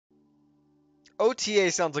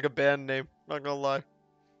OTA sounds like a band name. Not gonna lie.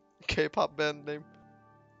 K-pop band name.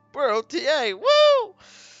 We're OTA. Woo!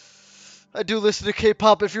 I do listen to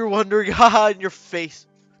K-pop. If you're wondering, haha, in your face.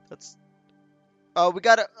 That's. We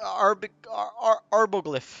got a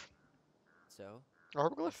arboglyph. So,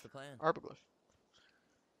 Arboglyph. what's the plan? Arboglyph.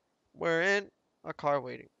 We're in a car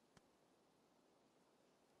waiting.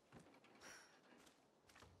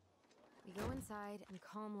 We go inside and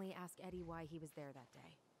calmly ask Eddie why he was there that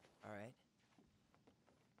day. All right.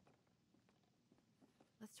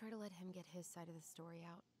 Let's try to let him get his side of the story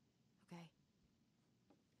out, okay?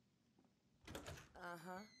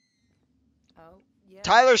 Uh-huh. Oh, yeah.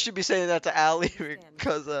 Tyler should be saying that to Allie Understand.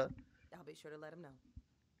 because I'll be sure to let him know.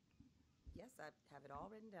 Yes, I have it all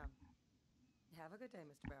written down. Have a good day,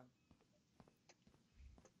 Mr. Brown.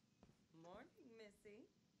 Morning, Missy.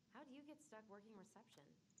 How'd you get stuck working reception?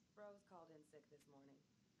 Rose called in sick this morning.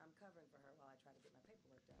 I'm covering for her while I try to get my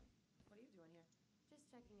paperwork done. What are you doing here? Just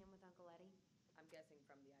checking in with Uncle Eddie. I'm guessing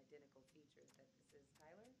from the identical features that this is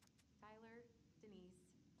Tyler? Tyler, Denise,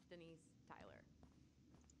 Denise, Tyler.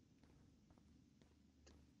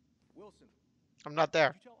 Wilson. I'm not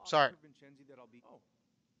there. Did you tell Sorry. Officer Vincenzi that I'll be... Oh,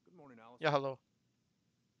 good morning, Alice. Yeah, hello.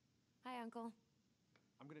 Hi, Uncle.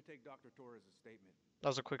 I'm going to take Dr. Torres' statement. That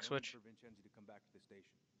was a quick I switch. need for Vincenzi to come back to the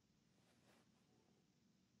station.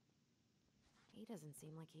 He doesn't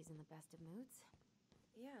seem like he's in the best of moods.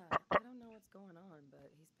 Yeah, I don't know what's going on,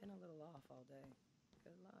 but he's been a little off all day.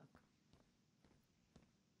 Good luck.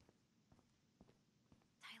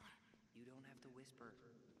 Tyler. You don't have to whisper.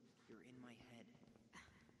 You're in my head.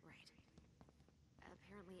 Right.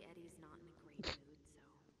 Apparently Eddie's not in a great mood, so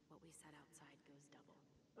what we said outside goes double.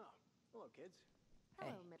 Oh, hello, kids.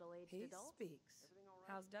 Hello, Hey. middle-aged He adult. speaks.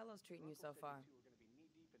 How's Delos treating you so far? We're going to be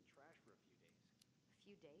knee-deep in trash for a few days. A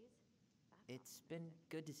few days? That's It's been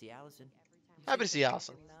good to see Allison. every time Happy to She's see been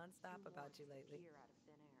Allison. talking nonstop about you lately. appear out of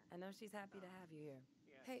thin air. I know she's happy to have you here.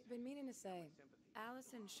 Yes. Hey, been meaning to say, Sympathy.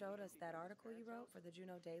 Allison showed us that article you wrote for the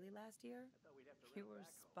Juneau Daily last year. I thought we'd have to You rent were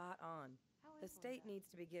back home. spot on. How The is state Linda? needs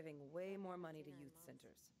to be giving way more money to youth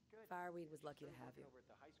centers. Good. Fireweed was lucky to have you. Over at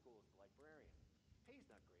the high school as the librarian. Pay's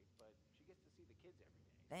not great, but she gets to see the kids every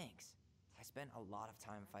day. Thanks. I spent a lot of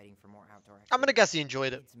time fighting for more outdoor activities. I'm gonna guess he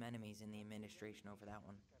enjoyed it. Made some enemies in the administration over that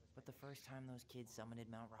one. But the first time those kids summited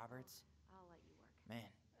Mount Roberts, I'll let you work. man,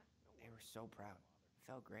 they were so proud.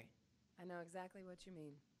 Felt great. I know exactly what you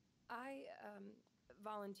mean. I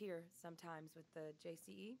volunteer sometimes with the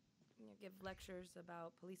JCE. You know, give lectures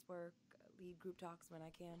about police work, lead group talks when I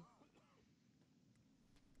can.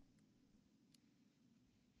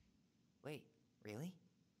 Wait, really?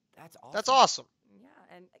 That's awesome. That's awesome. Yeah,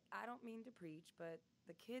 and I don't mean to preach, but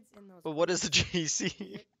the kids in those But what is the groups, be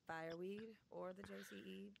JC? it Fireweed or the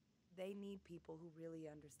JCE, they need people who really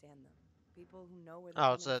understand them. People who know where they're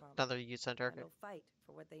Oh, it's coming from. another youth center. And Okay. will fight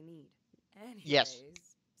for what they need. Anyways, Yes.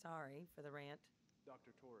 sorry for the rant.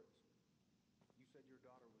 Dr. Torres, you said your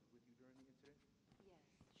daughter was with you during the incident? Yes,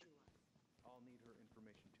 she was. I'll need her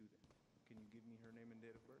information too then. Can you give me her name and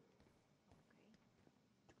date of birth? Okay.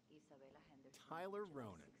 Isabella Henderson. Tyler July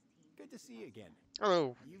Ronan. 16, Good to see you again.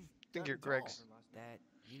 Oh, You've think done you're it all. Greg's. Her last name? That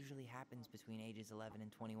usually happens between ages 11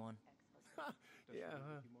 and 21. Ha, Does yeah, she live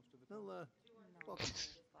with you most of the time? well, No, welcome.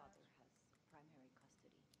 my father has primary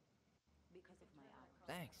custody because of my hours.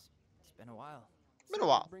 Thanit's been a while. Been So a what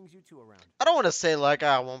while. brings you two around? I don't want to say like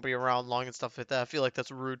I won't be around long and stuff like that. I feel like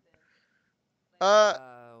that's rude.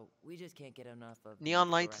 We just can't get enough of the Neon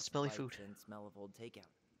lights, fluorescent smelly lights food. and smell of old takeout.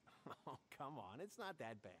 Oh, come on, it's not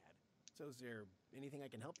that bad. So is there anything I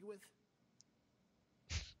can help you with?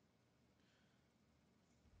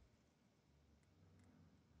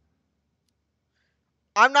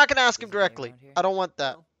 I'm not gonna ask him Busy day directly. around here? I don't want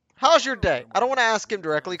that. Well, How's your tomorrow day? I'm I don't want to gonna ask him meet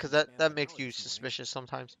directly because Allison's that man makes Howard you this morning. suspicious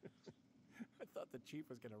sometimes. I thought the chief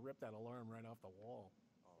was gonna rip that alarm right off the wall.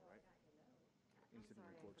 All right. Incident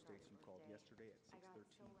report states you called yesterday at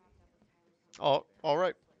 6:13. Oh, all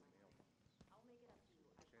right.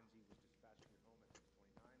 Vincenzi was dispatched to your home at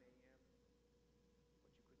 6:29 a.m. But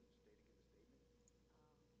you couldn't stay to give a statement?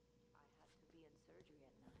 I had to be in surgery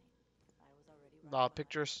at 9. I was already running behind.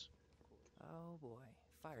 Pictures. Oh boy,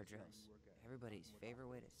 fire drills. Everybody's favorite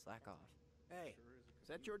way to slack off. Hey, is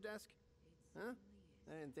that your desk? Huh?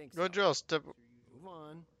 I didn't think so. Good drill. Step. Move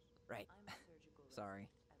on. Right. I'm a surgical Sorry.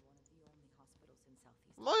 at one of the only hospitals in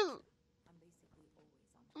Southeast Am I, Asia. I'm basically always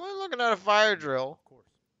on am I looking at a fire drill? Of course.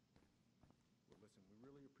 Well, listen, we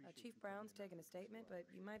really appreciate Chief you Brown's coming in. taking a statement, but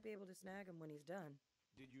you might be able to snag him when he's done.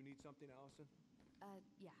 Did you need something, Allison?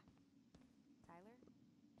 Yeah. Tyler,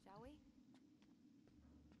 shall we?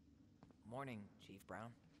 Morning, Chief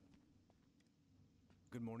Brown.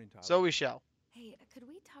 Good morning, Tyler. So we shall. Hey, could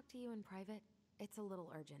we talk to you in private?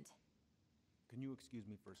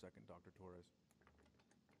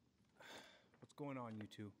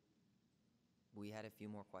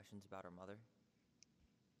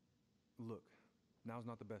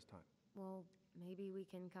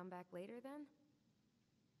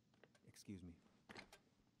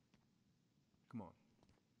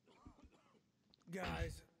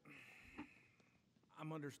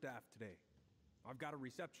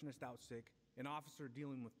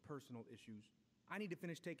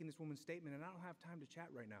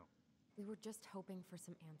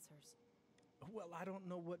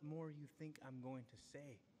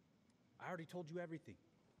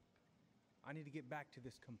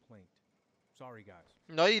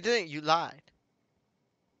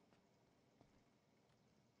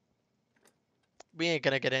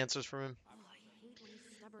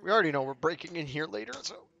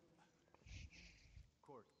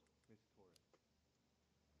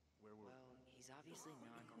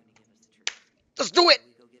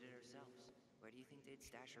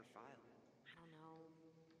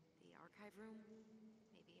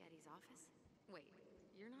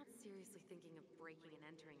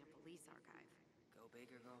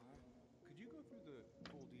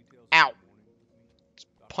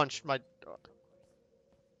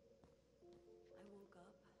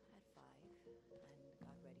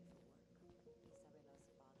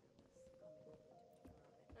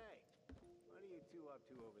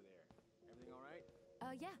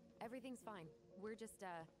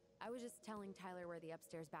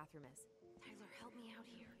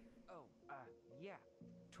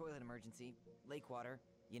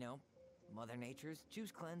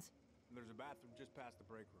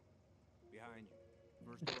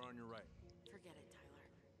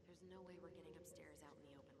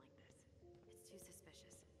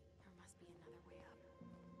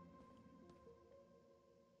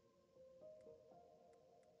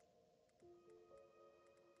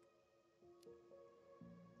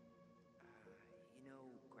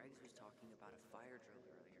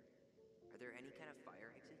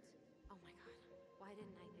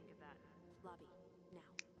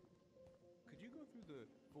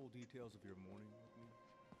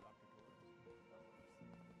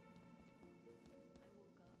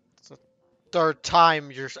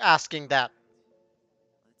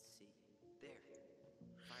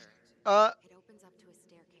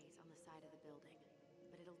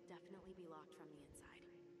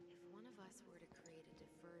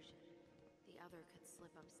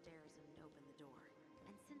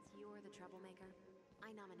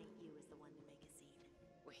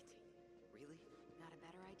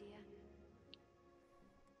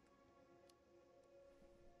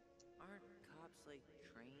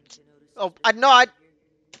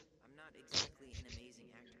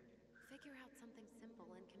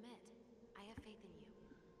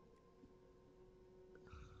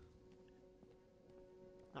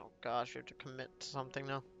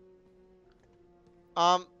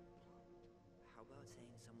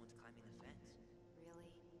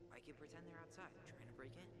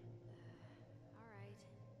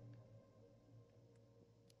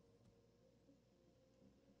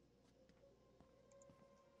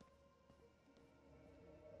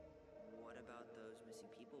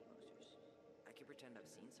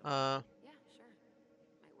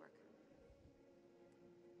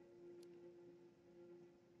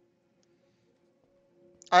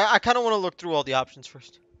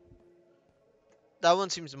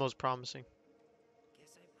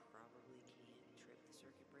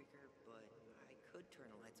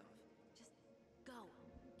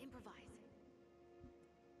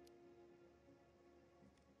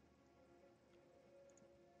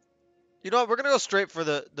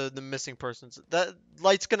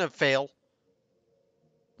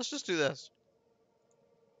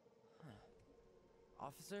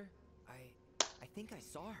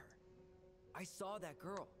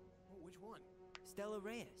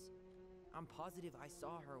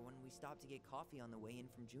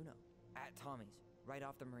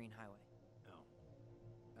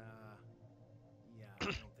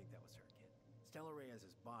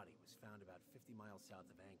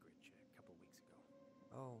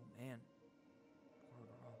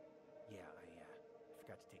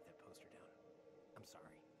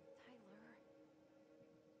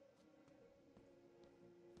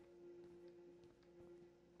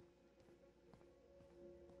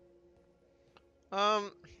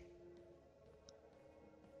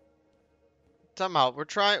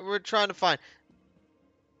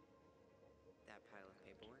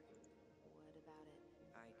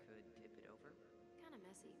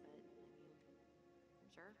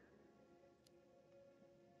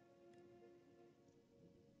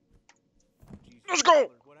 Let's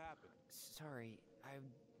go! What happened? Sorry, I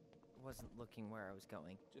wasn't looking where I was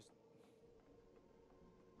going. Just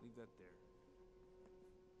leave that there.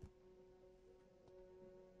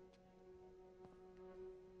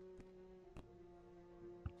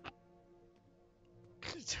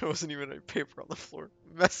 There wasn't even any paper on the floor.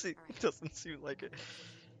 Messy. Alright. Doesn't seem like it.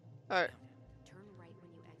 Alright. Turn right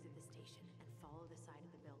when you exit the station and follow the side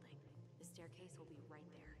of the building. The staircase will be right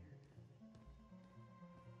there.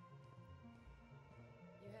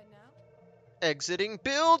 You heading out? Exiting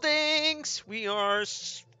buildings! We are...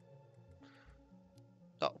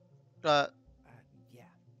 Oh. Yeah,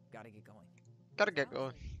 gotta get going. Gotta get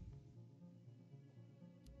going.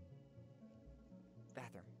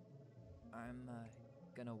 Bathroom. I'm,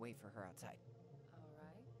 gonna wait for her outside.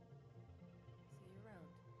 Alright. See you around.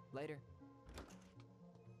 Later.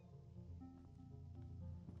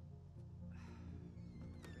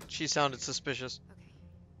 She sounded suspicious. Okay.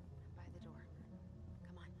 By the door.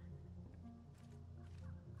 Come on.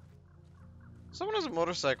 Someone has a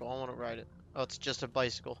motorcycle. I want to ride it. Oh, it's just a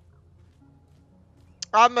bicycle.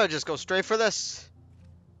 I'm gonna just go straight for this.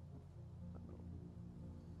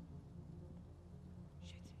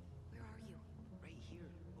 Shit. Where are you? Right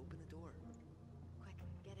here. Open the door. Quick,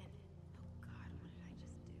 get in. Oh god, what did I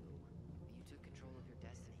just do? You took control of your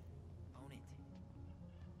destiny. Own it.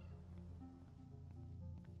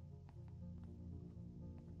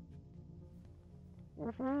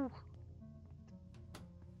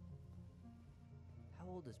 How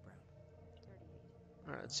old is Brown? 38.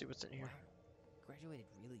 Alright, let's see what's in here. Wow. Graduated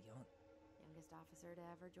really young. Youngest officer to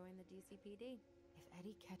ever join the DCPD. If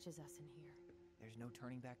Eddie catches us in here. There's no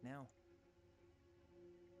turning back now.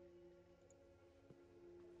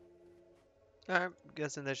 Alright,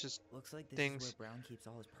 guessing there's just... Looks like this Things. is where Brown keeps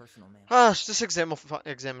all his personal mail. Just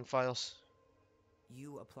examine files.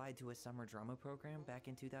 You applied to a summer drama program back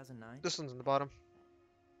in 2009? This one's in the bottom.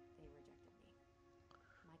 They rejected me.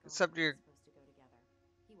 Michael Except and I you're- were supposed to go together.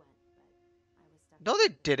 He went, but I was stuck. No, in they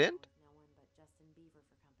Canada didn't. with no one but Justin Beaver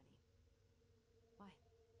for company. Why?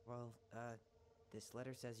 Well, this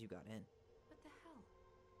letter says you got in. What the hell?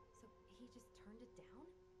 So he just turned it down?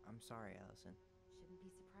 I'm sorry, Allison. Shouldn't be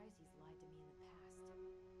surprised he's lied to me in the past.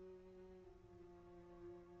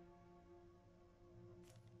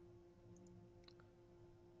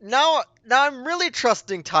 Now I'm really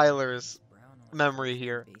trusting Tyler's Brown on a memory first-name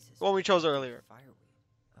here. basis One we with chose Dr. earlier. Fireweed.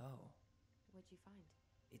 Oh, What'd you find?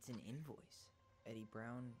 it's an invoice. Eddie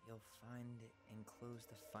Brown, you'll find enclosed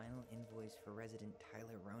the final invoice for resident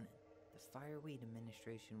Tyler Ronan. The Fireweed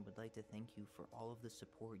administration would like to thank you for all of the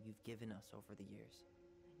support you've given us over the years.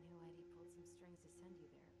 I knew Eddie pulled some strings to send you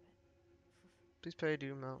there, but Please pay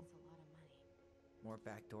due amount. that's a lot of money. More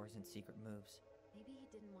backdoors and secret moves. Maybe he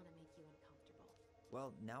didn't want to make you uncomfortable.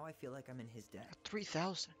 Well, now I feel like I'm in his debt.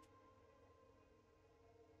 3,000.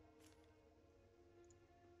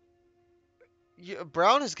 Yeah,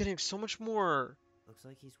 Brown is getting so much more Looks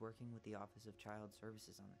like he's working with the Office of Child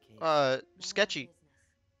Services on the case. None of our sketchy.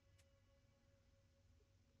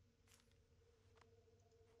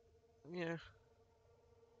 business. Yeah.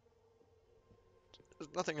 There's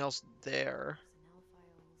nothing else there. Personnel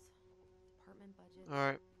files, department budgets,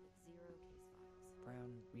 Alright. but zero case files.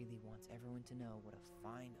 Brown really wants everyone to know what a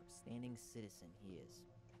fine, upstanding citizen he is.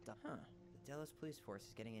 Huh. The Dallas Police Force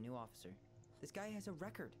is getting a new officer. This guy has a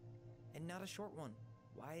record, and not a short one.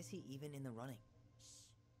 Why is he even in the running? Shh.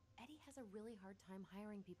 Eddie has a really hard time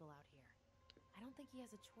hiring people out here. I don't think he has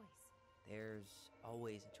a choice. There's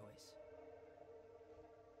always a choice.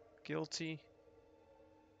 Guilty.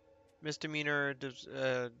 Misdemeanor.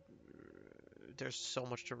 There's so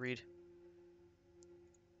much to read.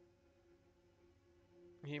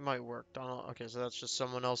 He might work. Donald. Okay, so that's just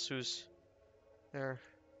someone else who's there.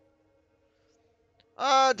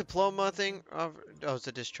 Diploma thing. Oh, it's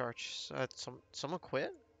a discharge. So that's someone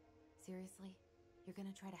quit? Seriously? You're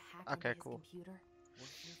gonna try to hack Okay, into his cool. computer? We're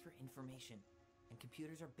here for information, and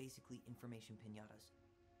computers are basically information pinatas.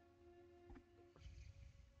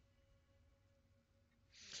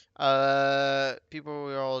 People,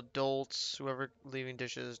 we're all adults. Whoever leaving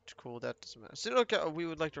dishes, cool, that doesn't matter. So, okay, we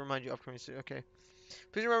would like to remind you upcoming. Okay.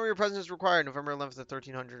 Please remember your presence is required November 11th at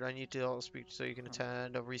 1300. I need to speak so you can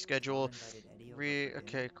attend. A reschedule. Tom invited Eddie over for dinner.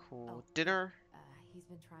 Okay, cool. Oh, Dinner? He's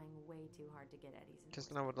been trying way too hard to get Eddie's Because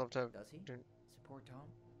endorsement. I would love to have Does he? dinner. Support Tom?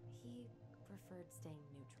 He preferred staying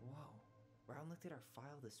neutral. Whoa. Brown looked at our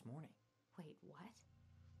file this morning. Wait, what?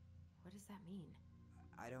 What does that mean?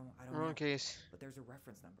 I don't Wrong know. case. But there's a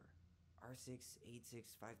reference number.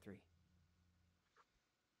 R68653.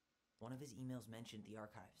 One of his emails mentioned the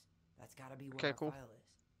archives. That's gotta be where Okay, our cool. file is.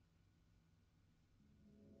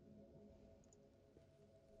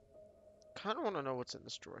 kind of want to know what's in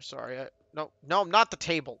this drawer. Sorry. No, no, not the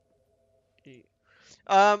table.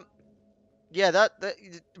 Um, yeah, that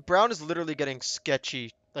Brown is literally getting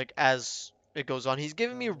sketchy like as it goes on. He's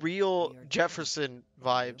giving me Well, real we are Jefferson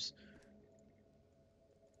That'll do. vibes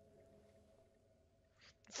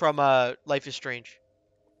from Life is Strange.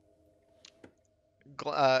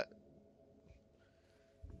 Gl- uh,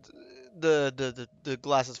 the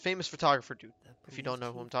glasses, famous photographer dude. The If you police don't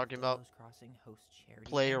know who I'm chief talking of about, Delos Crossing hosts charity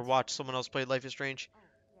play or events? watch someone else play Life is Strange. Oh,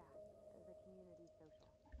 yeah. The community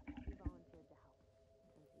social. He volunteered to help.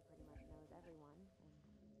 Since he pretty much knows everyone,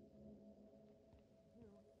 and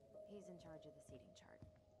he's in charge of the seating chart.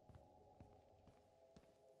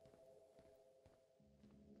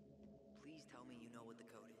 Please tell me you know what the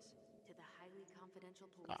code is. To the highly confidential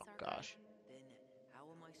police Oh archive. gosh. Then how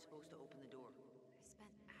am I supposed to open the door? I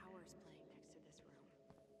spent hours playing next to this room.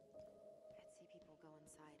 I'd see people go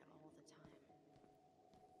inside all the time.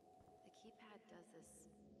 The keypad does this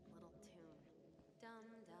little tune. Dum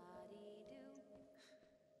da dee doo.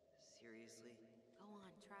 Seriously? Go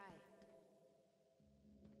on, try.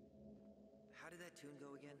 How did that tune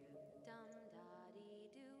go again? Dum da dee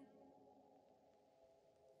doo.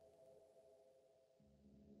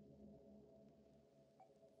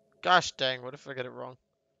 Gosh dang, what if I get it wrong?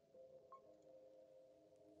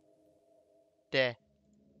 Deh.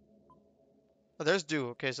 Oh, there's do.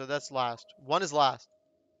 Okay, so that's last. One is last.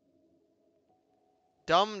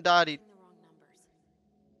 Dum dotty. Pressing the wrong numbers.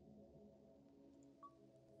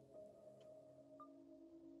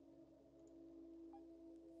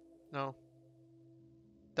 No.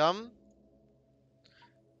 Dum.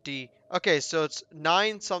 D. Okay, so it's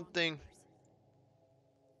 9 something. Numbers.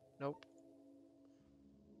 Nope.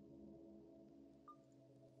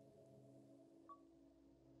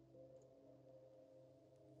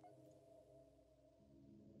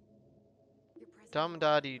 You're pressing the Dum wrong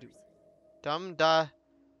da dee doo. numbers. Dum da.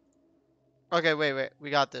 Okay, wait. We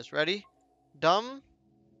got this. Ready? Dum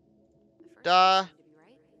The first da one seemed to be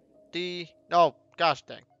right. dee. No, gosh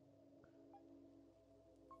dang.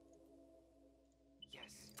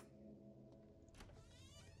 Yes.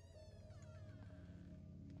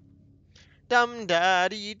 Dum da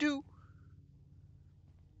dee doo.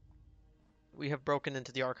 We have broken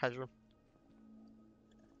into the archives room.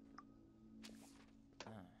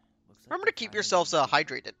 Looks like Remember they're to keep finally yourselves getting to it.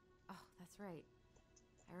 hydrated. Oh, that's right.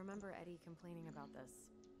 I remember Eddie complaining about this.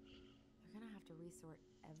 They're gonna have to resort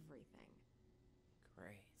everything.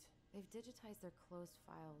 Great. They've digitized their closed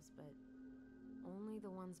files, but only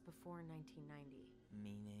the ones before 1990.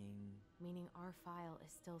 Meaning our file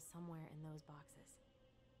is still somewhere in those boxes.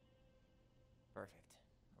 Perfect.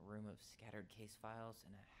 A room of scattered case files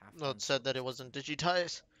and a half. No, it said that it wasn't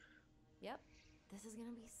digitized. Yep. This is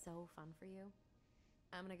gonna be so fun for you.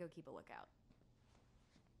 I'm gonna go keep a lookout.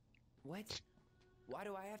 What? Why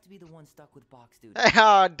do I have to be the one stuck with box duty?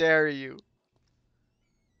 How dare you?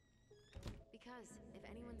 Because if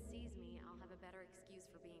anyone sees me, I'll have a better excuse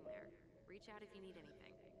for being there. Reach out if you need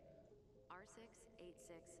anything.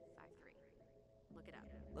 R68653. Look it up.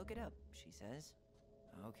 Look it up, she says.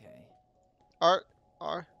 Okay. R.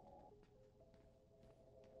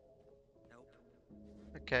 Nope.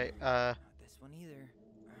 Okay, Not this one either.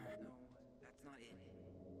 No, that's not it.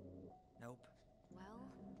 Nope. Well,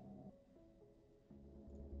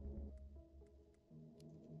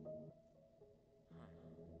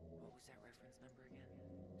 What was that reference number again?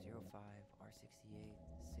 05 R68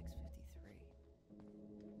 653.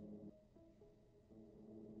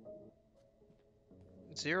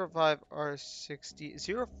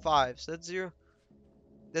 05R60 05. So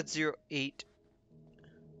that's 08.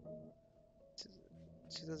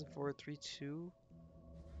 2004 32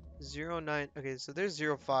 09. Okay, so there's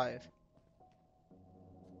 05.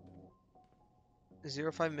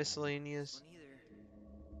 05 miscellaneous. This one either.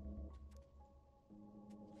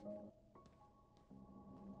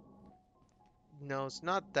 No, it's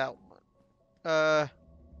not that one.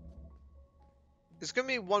 It's gonna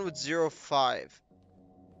be one with 05.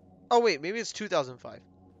 Oh wait, maybe it's 2005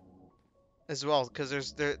 as well,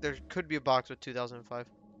 because there could be a box with 2005.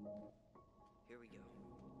 Here we go.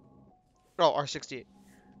 Oh, R68.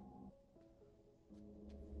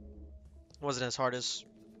 Wasn't as hard as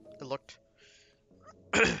it looked.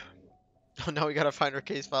 Oh, now we gotta find our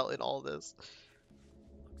case file in all this.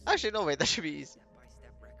 Looks Actually, no, wait, that should be easy.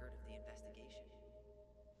 step-by-step record of the investigation.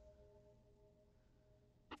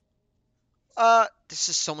 This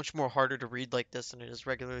is so much more harder to read like this than it is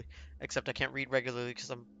regularly, except I can't read regularly because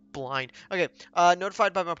I'm blind. Okay,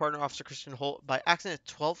 notified by my partner, Officer Christian Holt, by accident at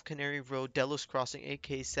 12 Canary Road, Delos Crossing,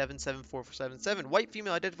 AK 774477. White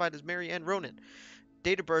female identified as Mary Ann Ronan.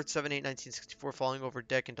 Date of birth 7/8/1964, falling over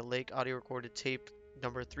deck into lake. Audio recorded tape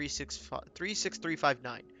number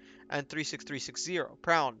 36359 and 36360.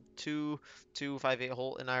 Pround 2258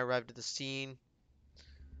 Holt and I arrived at the scene.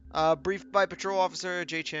 Briefed by patrol officer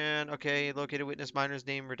J. Chan. Okay, located witness, minor's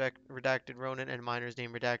name redacted Ronan and minor's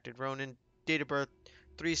name redacted Ronan. Date of birth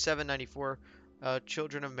 3794.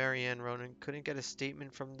 Children of Marianne Ronan. Couldn't get a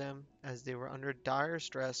statement from them as they were under dire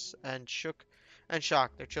stress and shocked.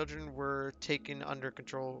 Their children were taken under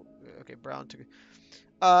control. Okay, Brown took.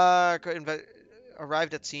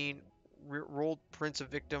 Arrived at scene. Rolled prints of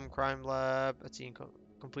victim. Crime lab at scene.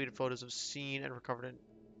 Completed photos of scene and recovered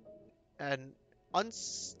an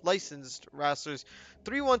unlicensed Rassler's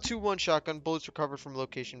 3121 shotgun. Bullets recovered from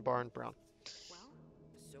location. Barn. Brown.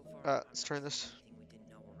 So far, I'm Let's not turn seeing this. anything we didn't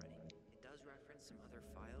know already. It does reference some other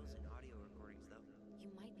files and audio recordings, though.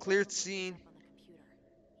 You might be Cleared able to look this scene. up on the computer.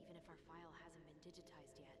 Even if our file hasn't been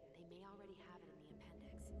digitized yet, they may already have it in the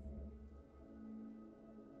appendix.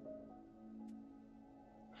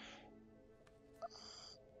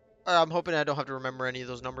 I'm hoping I don't have to remember any of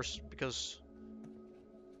those numbers because.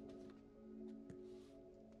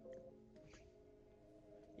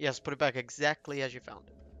 Yes, put it back exactly as you found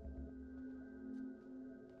it.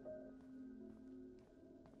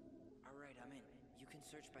 Alright, I'm in. You can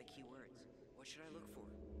search by keywords. What should I look for?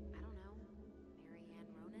 I don't know. Marianne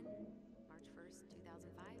Ronan? March 1st,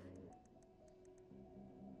 2005?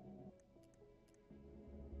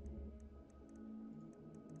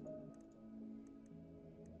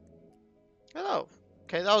 Oh,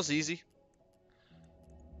 okay, that was easy.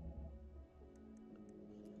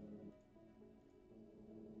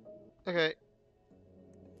 Okay.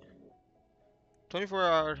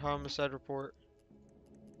 24-hour homicide report.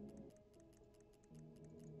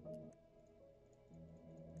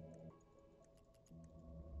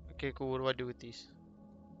 Okay, cool. What do I do with these?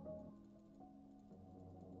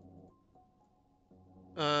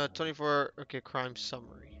 24. Okay, crime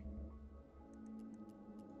summary.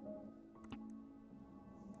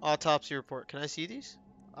 Autopsy report. Can I see these?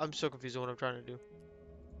 I'm so confused on what I'm trying to do.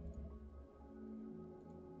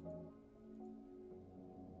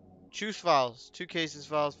 Choose files. 2 cases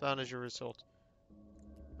files found as your result.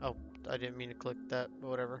 Oh, I didn't mean to click that, but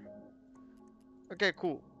whatever. Okay,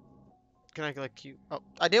 cool. Can I click Q? Oh,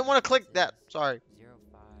 I didn't want to click that. Sorry.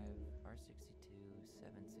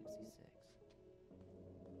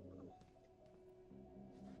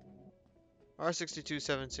 05 R62 766. R62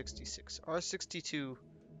 766. R62.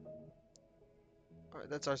 Alright,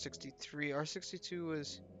 that's R63. R62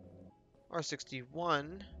 was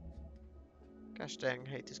R61. Gosh dang, I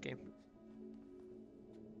hate this game.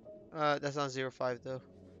 That's not 05 though.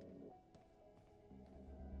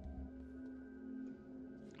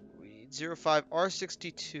 We 05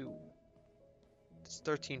 R62. That's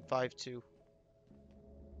 1352.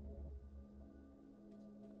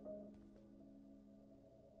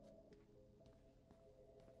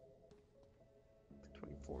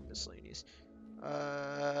 Miscellaneous.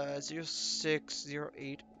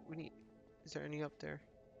 0608. We need. Is there any up there?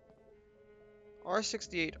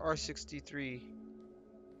 R68, R63.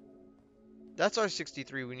 That's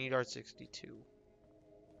R63. We need R62.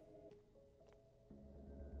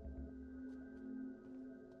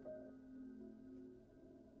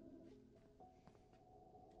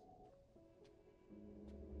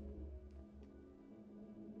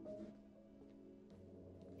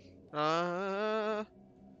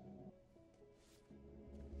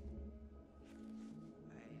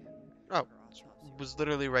 Oh, it was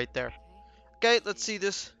literally right there. Okay. Okay, let's see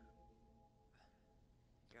this.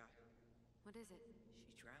 God, What is it?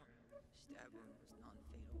 she drowned. Stab wound was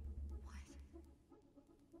non-fatal. What?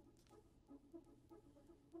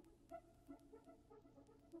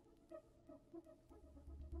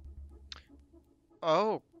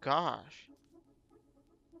 Oh gosh.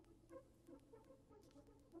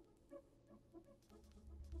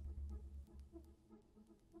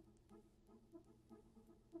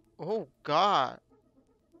 Oh god.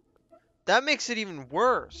 That makes it even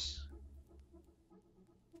worse.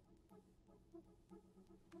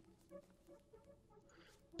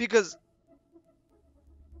 Because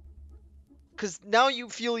now you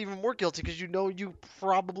feel even more guilty because you know you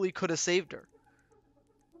probably could have saved her.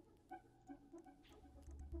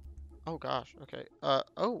 Oh gosh. Okay.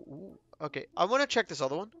 Ooh, okay. I want to check this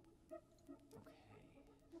other one. Okay,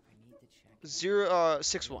 I need to check.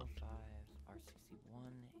 61. 05 R61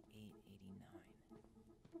 889.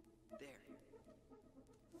 There.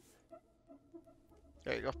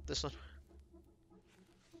 There you go. This one.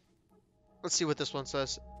 Let's see what this one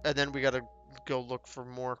says, and then we gotta go look for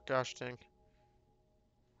more. Gosh dang.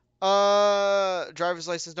 Driver's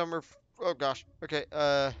license number Oh gosh. Okay.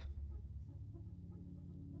 All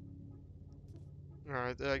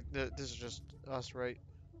right. This is just us, right?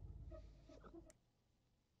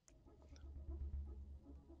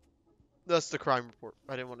 That's the crime report.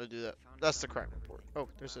 I didn't want to do that. Found That's the out crime everything. report. Oh,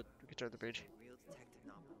 there's a. We can turn the page. Real detective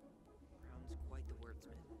novel. Brown's quite the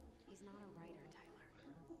wordsmith. He's not a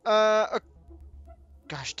writer, Tyler.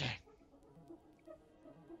 Gosh dang.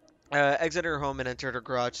 Exited her home and entered her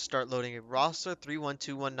garage to start loading a Rossa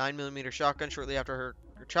 312 9mm shotgun shortly after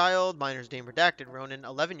her child, minor's name redacted, Ronan,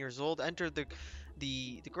 11 years old, entered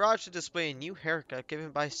the garage to display a new haircut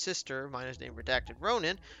given by sister, minor's name redacted,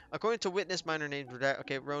 Ronan. According to witness, minor named redacted,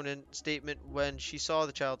 okay, Ronan statement, when she saw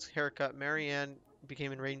the child's haircut, Marianne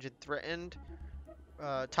became enraged and threatened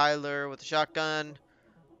Tyler with a shotgun.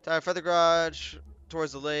 Tyler fled the garage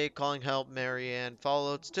towards the lake, calling help. Marianne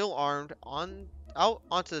followed, still armed, out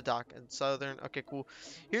onto the dock in southern. Okay, cool.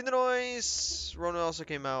 Hearing the noise, Ronan also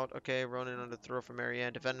came out. Okay, Ronan under throw from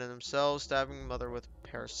Marianne, defending themselves, stabbing mother with a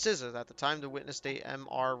pair of scissors. At the time, the witness state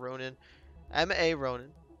M.A.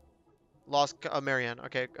 Ronan, lost Marianne.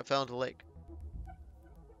 Okay, fell into the lake.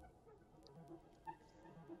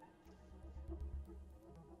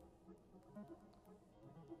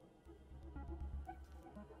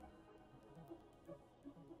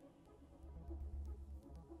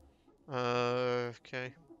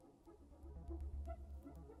 Okay.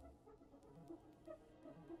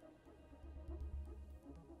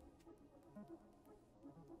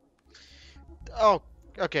 Oh,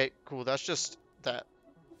 okay, cool. That's just that.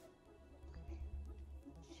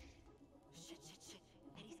 Shit, shit, shit.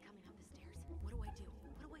 Eddie's coming up the stairs. What do I do?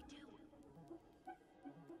 What do I do?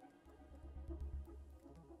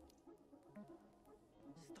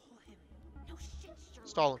 Stall him. No shit, Sherlock.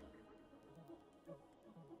 Stall him.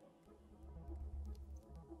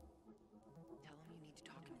 Tell him you need to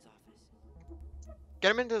talk in his office.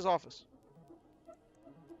 Get him into his office.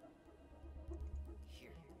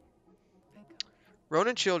 Here. Pick up.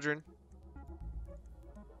 Ronan children.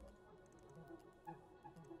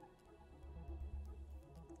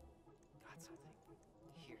 Got something.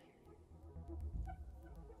 Here.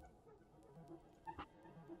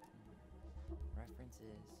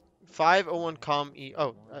 501 com e.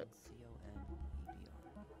 Oh,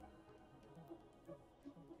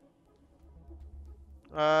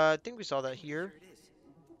 I think we saw that here. Here it is.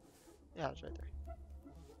 Yeah, it's right there.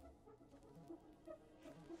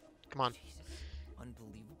 Come on. Jesus.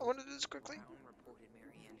 Unbelievable. I want to do this quickly. Brown reported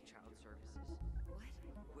Marianne to Child Services. What?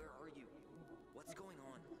 Where are you? What's going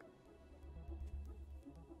on?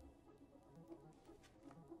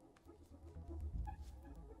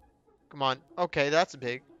 Come on. Okay, that's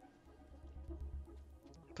big.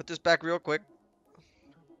 Put this back real quick.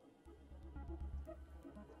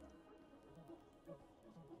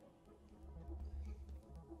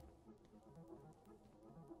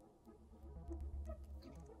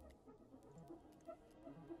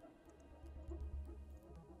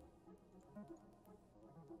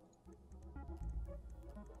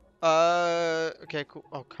 Okay, cool.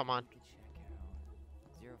 Oh, come on. You could check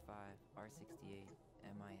out 05 R68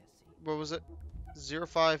 MISC. What was it?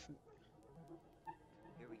 05.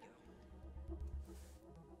 Here we go.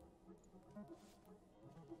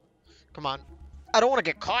 Come on. I don't want to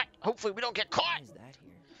get caught. Hopefully we don't get caught. Why is that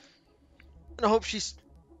here? And I hope she's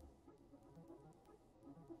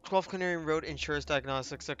 12 Canary Road Insurance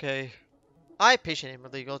Diagnostics. Okay. I, patient name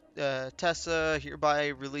illegal. Tessa, hereby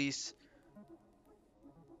release.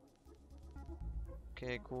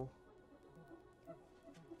 Okay, cool.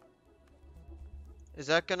 Is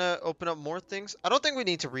that gonna open up more things? I don't think we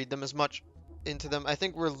need to read them as much into them. I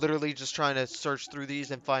think we're literally just trying to search through these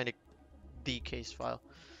and find the case file.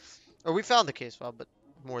 Or we found the case file, but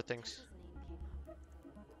more things. His name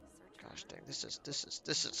came up. Search Gosh for dang, this is.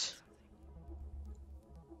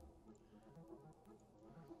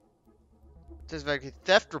 This is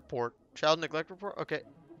theft report, child neglect report. Okay,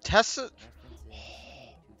 Tessa. Reference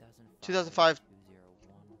is 2005.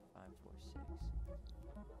 201546.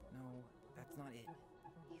 No, that's not it.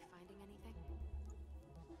 You finding anything?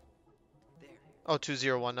 There. Oh,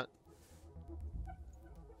 201. Not.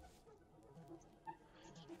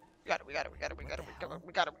 We got it. We got it. We got it. We got it. We got it.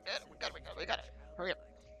 We got it. We got it. We got it. We got it. We got it. Hurry up.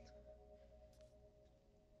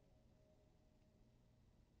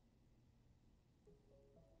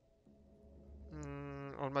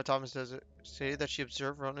 On my Thomas does it say that she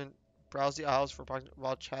observed Ronan browse the aisles for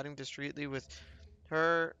while chatting discreetly with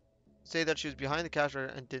her. Say that she was behind the cash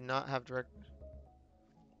register and did not have direct.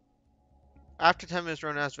 After 10 minutes,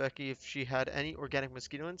 Ronan asked Becky if she had any organic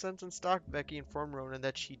mosquito incense in stock. Becky informed Ronan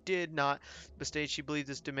that she did not, but stated she believed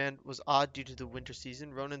this demand was odd due to the winter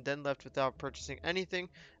season. Ronan then left without purchasing anything.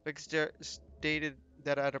 Becky stated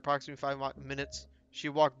that at approximately 5 minutes, she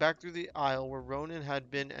walked back through the aisle where Ronan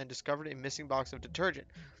had been and discovered a missing box of detergent.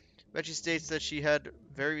 Becky states that she had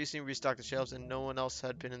very recently restocked the shelves and no one else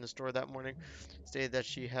had been in the store that morning. Stated that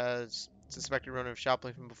she has suspected Ronan of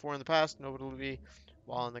shoplifting before in the past, notably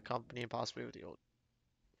while in the company and possibly with the old.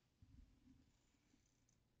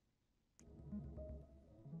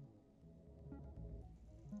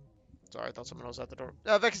 Sorry, I thought someone else at the door.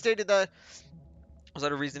 Becky stated that was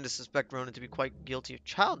that a reason to suspect Ronan to be quite guilty of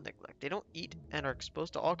child neglect. They don't eat and are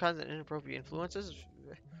exposed to all kinds of inappropriate influences.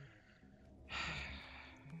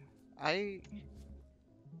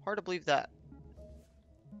 Hard to believe that.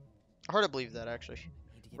 Hard to believe that, actually.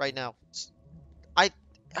 Need to get Right moving. now.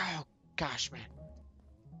 Oh, gosh, man.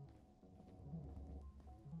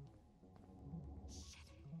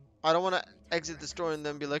 I don't want to exit the store and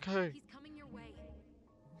then be like, hey,